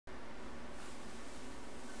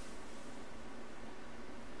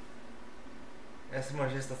Essa é uma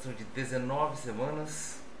gestação de 19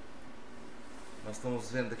 semanas. Nós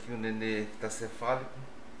estamos vendo aqui o nenê que está cefálico.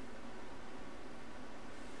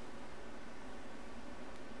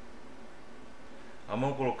 A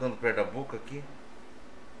mão colocando perto da boca aqui.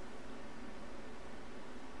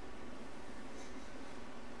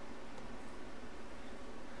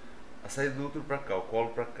 A saída do útero para cá, o colo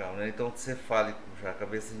para cá, né? Então cefálico já, a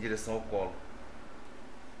cabeça em direção ao colo.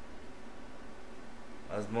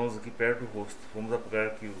 As mãos aqui perto do rosto. Vamos apagar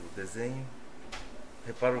aqui o desenho.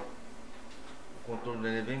 Repara o contorno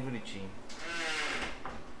dele é bem bonitinho.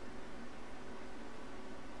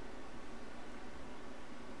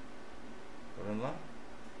 Tá vendo lá?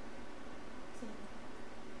 Sim.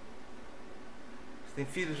 Você tem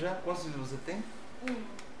filhos já? Quantos filhos você tem?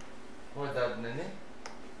 Qual a idade do nenê?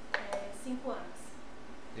 5 anos.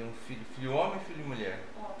 Tem um filho, filho homem e filho mulher?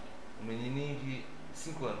 Homem. Um menininho de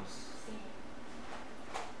 5 anos. Sim.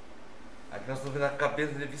 Aqui nós estamos vendo a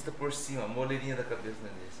cabeça dele vista por cima, a moleirinha da cabeça do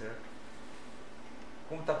nenê, certo?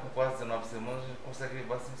 Como está com quase 19 semanas, a gente consegue ver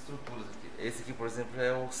bastante estruturas aqui. Esse aqui, por exemplo, já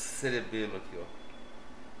é o cerebelo aqui,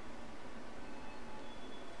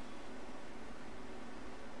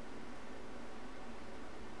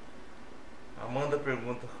 ó. Amanda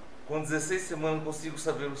pergunta: com 16 semanas consigo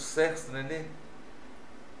saber o sexo do nenê?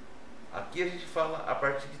 Aqui a gente fala a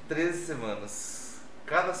partir de 13 semanas.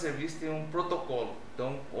 Cada serviço tem um protocolo.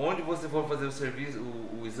 Então, onde você for fazer o serviço,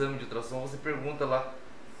 o exame de ultrassom, você pergunta lá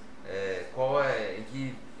qual é, em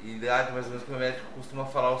que idade mais ou menos que o médico costuma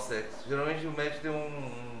falar o sexo. Geralmente o médico tem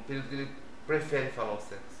um período que ele prefere falar o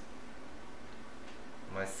sexo.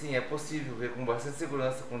 Mas sim, é possível ver com bastante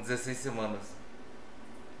segurança com 16 semanas.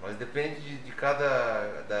 Mas depende de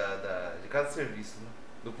cada serviço, né?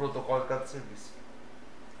 Do protocolo de cada serviço.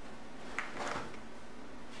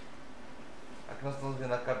 Aqui nós estamos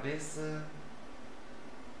vendo a cabeça.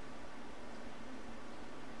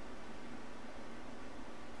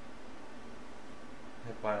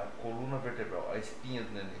 Repara, a coluna vertebral, a espinha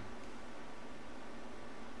do neném.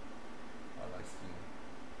 Olha lá a espinha.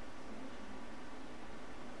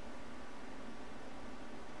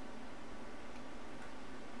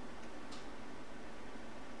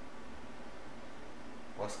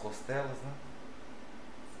 Com as costelas, né?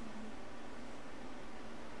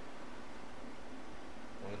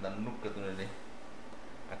 Vamos ver na nuca do neném.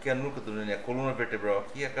 Aqui é a nuca do neném, a coluna vertebral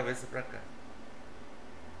aqui e a cabeça pra cá.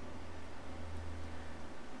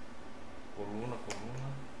 Coluna.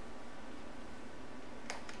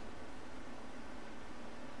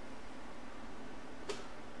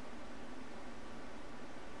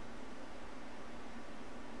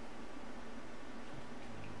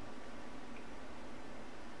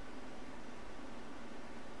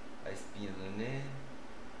 A espinha do neném.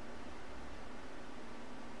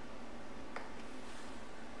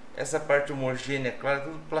 Essa parte homogênea, clara, é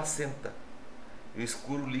tudo placenta. E o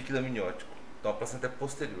escuro, líquido amniótico. Então a placenta é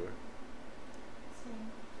posterior.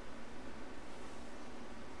 Sim.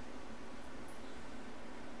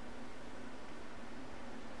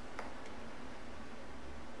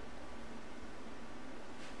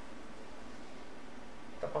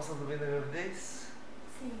 Tá passando bem da gravidez?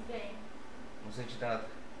 Sim, bem. Não sente nada.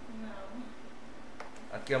 Não.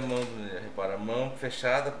 Aqui a mão do neném, repara, mão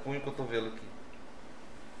fechada, punho e cotovelo aqui.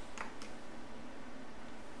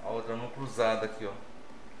 A outra mão cruzada aqui, ó.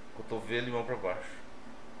 Cotovelo e mão pra baixo.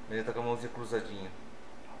 O neném tá com a mãozinha cruzadinha.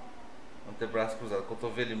 Antebraço cruzado.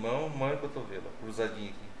 Cotovelo e mão, mão e cotovelo. Cruzadinho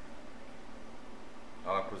aqui.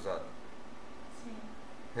 Olha lá, cruzado. Sim.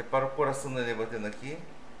 Repara o coração do neném batendo aqui.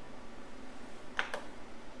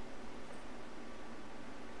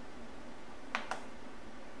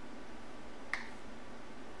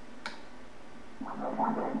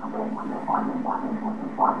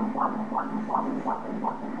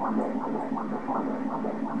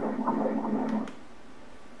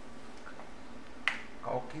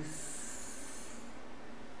 Calques.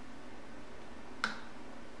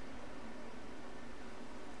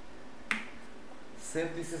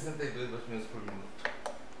 162 batimentos por minuto.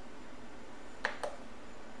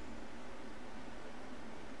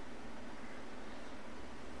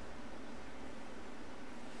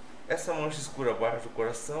 Essa mancha escura abaixo do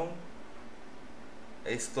coração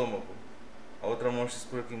é estômago. A outra mancha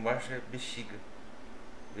escura aqui embaixo é bexiga.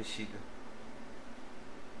 Bexiga.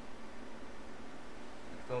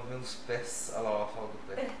 Aqui estamos vendo os pés. Olha lá a fala do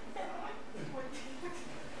pé.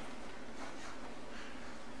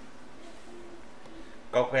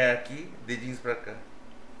 Calcanhar aqui, dedinhos pra cá.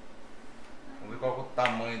 Vamos ver qual é o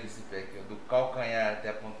tamanho desse pé aqui, ó. Do calcanhar até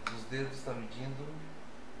a ponta dos dedos está medindo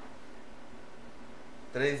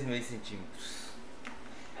 3,5 centímetros.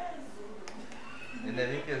 Ele é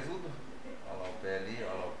bem pesudo. Olha lá o pé ali,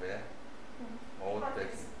 olha lá o pé. Olha o outro pé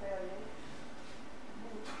aqui.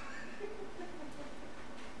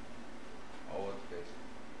 Olha o outro pé aqui.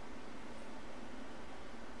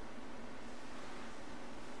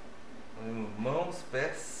 Mãos,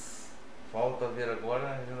 pés. Falta ver agora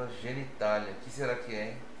a genitália. O que será que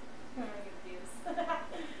é, hein? Ai, meu Deus. Olha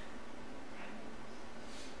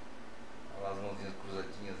lá as mãozinhas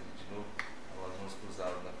cruzadinhas ali de novo. Olha lá as mãos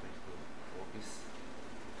cruzadas na frente do ops.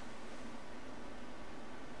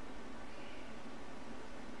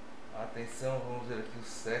 Atenção, vamos ver aqui o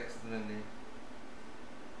sexo do neném.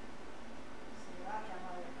 Será que a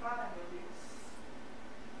Maria é clara, meu Deus?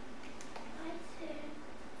 Pode ser.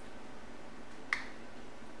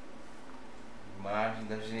 Imagem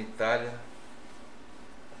da genitália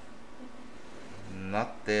na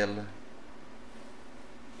tela.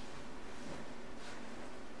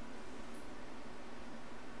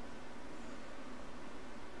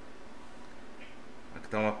 Aqui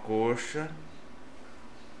está uma coxa,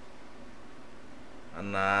 a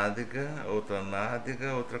nádega,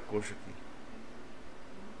 outra coxa aqui.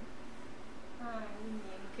 Ai,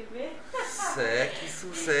 menino, quer ver?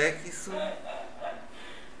 Sexo, sexo,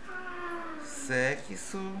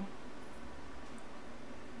 sexo.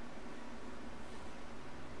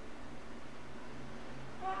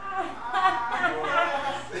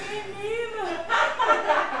 Menino!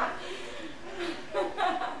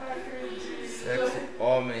 Não acredito. Sexo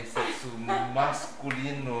homem, sexo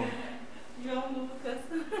masculino. João Lucas.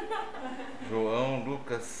 João,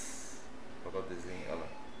 Lucas. Olha o desenho, olha lá.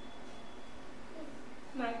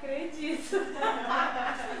 Não acredito. Eu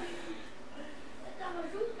tava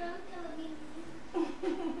julgando que ela vinha.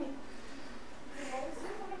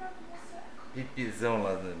 Pipizão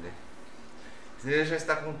lá dentro. Você já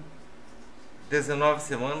está com 19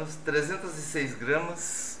 semanas, 306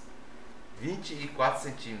 gramas, 24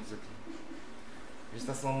 centímetros aqui.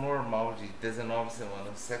 Gestação normal de 19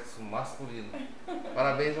 semanas, sexo masculino.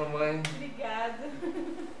 Parabéns, mamãe. Obrigada.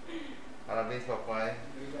 Parabéns, papai.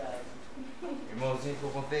 Obrigado. Irmãozinho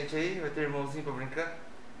ficou contente aí? Vai ter irmãozinho pra brincar?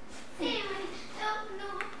 Sim, mas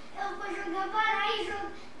eu vou jogar baralho e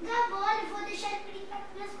jogar bola e vou deixar ele brincar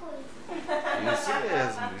com minhas coisas. Isso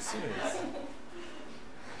mesmo, isso mesmo.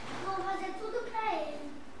 Vou fazer tudo pra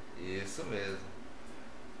ele. Isso mesmo.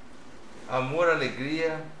 Amor,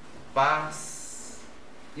 alegria, paz,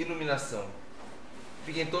 iluminação.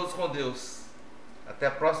 Fiquem todos com Deus. Até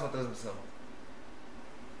a próxima transmissão.